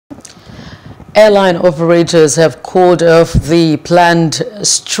Airline operators have called off the planned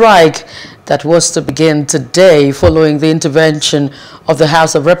strike that was to begin today following the intervention of the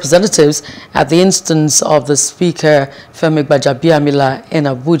House of Representatives at the instance of the Speaker Femi Gbajabiamila in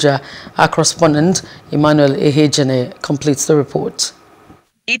Abuja. Our correspondent Emmanuel Ehijene completes the report.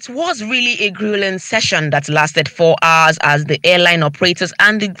 It was really a grueling session that lasted 4 hours as the airline operators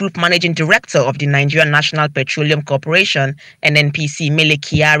and the group managing director of the Nigerian National Petroleum Corporation, NNPC, Mele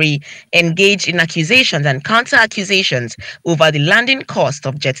Kyari, engaged in accusations and counter-accusations over the landing cost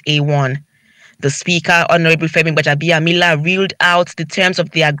of Jet A1. The Speaker, Honorable Femi Gbajabiamila, reeled out the terms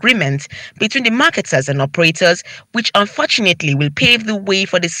of the agreement between the marketers and operators, which unfortunately will pave the way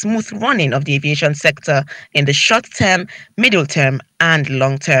for the smooth running of the aviation sector in the short term, middle term, and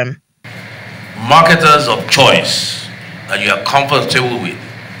long term. Marketers of choice that you are comfortable with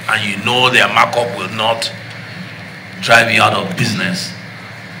and you know their markup will not drive you out of business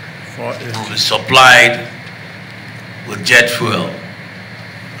will be supplied with jet fuel,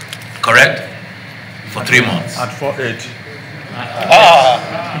 correct? For 3 months. At 4.8.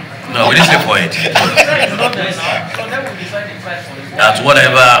 No, we didn't say 4.8. That's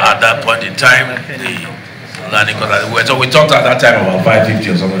whatever at that point in time the landing cost. So we talked at that time about 550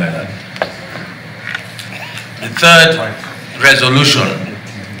 or something like that. The third resolution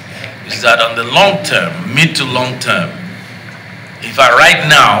is that on the long term, mid to long term, if right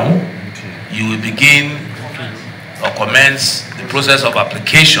now you will begin or commence the process of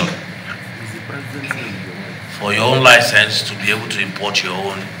application for your own license to be able to import your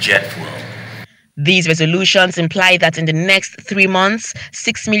own jet fuel. These resolutions imply that in the next 3 months,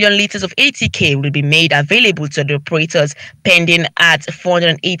 6 million litres of ATK will be made available to the operators pending at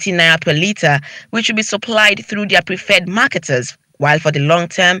 480 naira per litre, which will be supplied through their preferred marketers. While for the long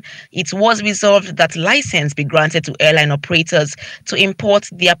term, it was resolved that license be granted to airline operators to import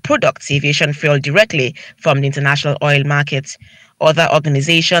their products, aviation fuel, directly from the international oil market. Other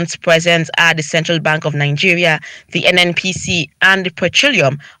organizations present are the Central Bank of Nigeria, the NNPC, and the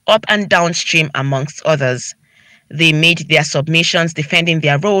Petroleum, up and downstream, amongst others. They made their submissions defending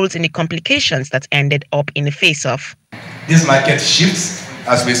their roles in the complications that ended up in the face-off. This market shifts,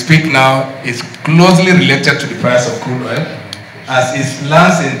 as we speak now, is closely related to the price of crude oil. As it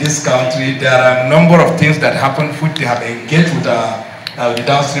lands in this country, there are a number of things that happen which they have engaged with the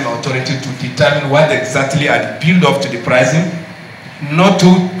downstream authority to determine what exactly are the build-up to the pricing. No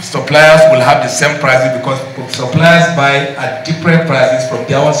two suppliers will have the same pricing because suppliers buy at different prices from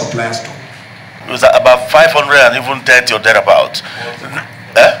their own suppliers too. It was about 530 or thereabout.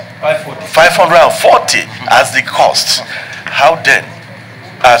 540 as the cost. How then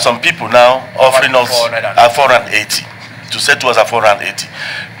are some people now offering us at 480 to say to us at 480?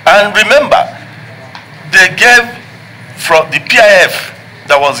 And remember, they gave from the PIF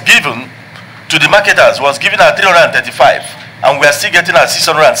that was given to the marketers was given at 335. And we are still getting at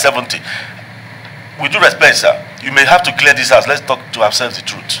 670. With due respect, sir, you may have to clear this out. Let's talk to ourselves the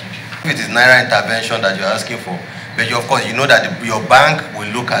truth. It is Naira intervention that you're asking for. But you, of course, you know that your bank will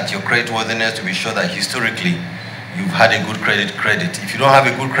look at your creditworthiness to be sure that historically you've had a good credit. If you don't have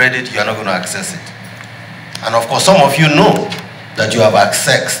a good credit, you're not going to access it. And of course, some of you know that you have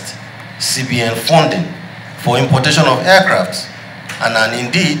accessed CBN funding for importation of aircrafts. And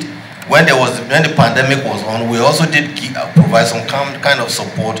indeed, when the pandemic was on, we also did provide some kind of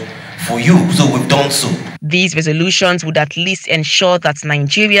support for you, so we've done so. These resolutions would at least ensure that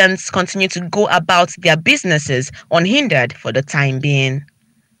Nigerians continue to go about their businesses unhindered for the time being.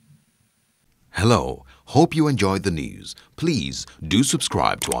 Hello, hope you enjoyed the news. Please do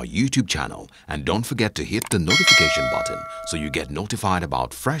subscribe to our YouTube channel and don't forget to hit the notification button so you get notified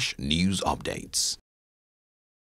about fresh news updates.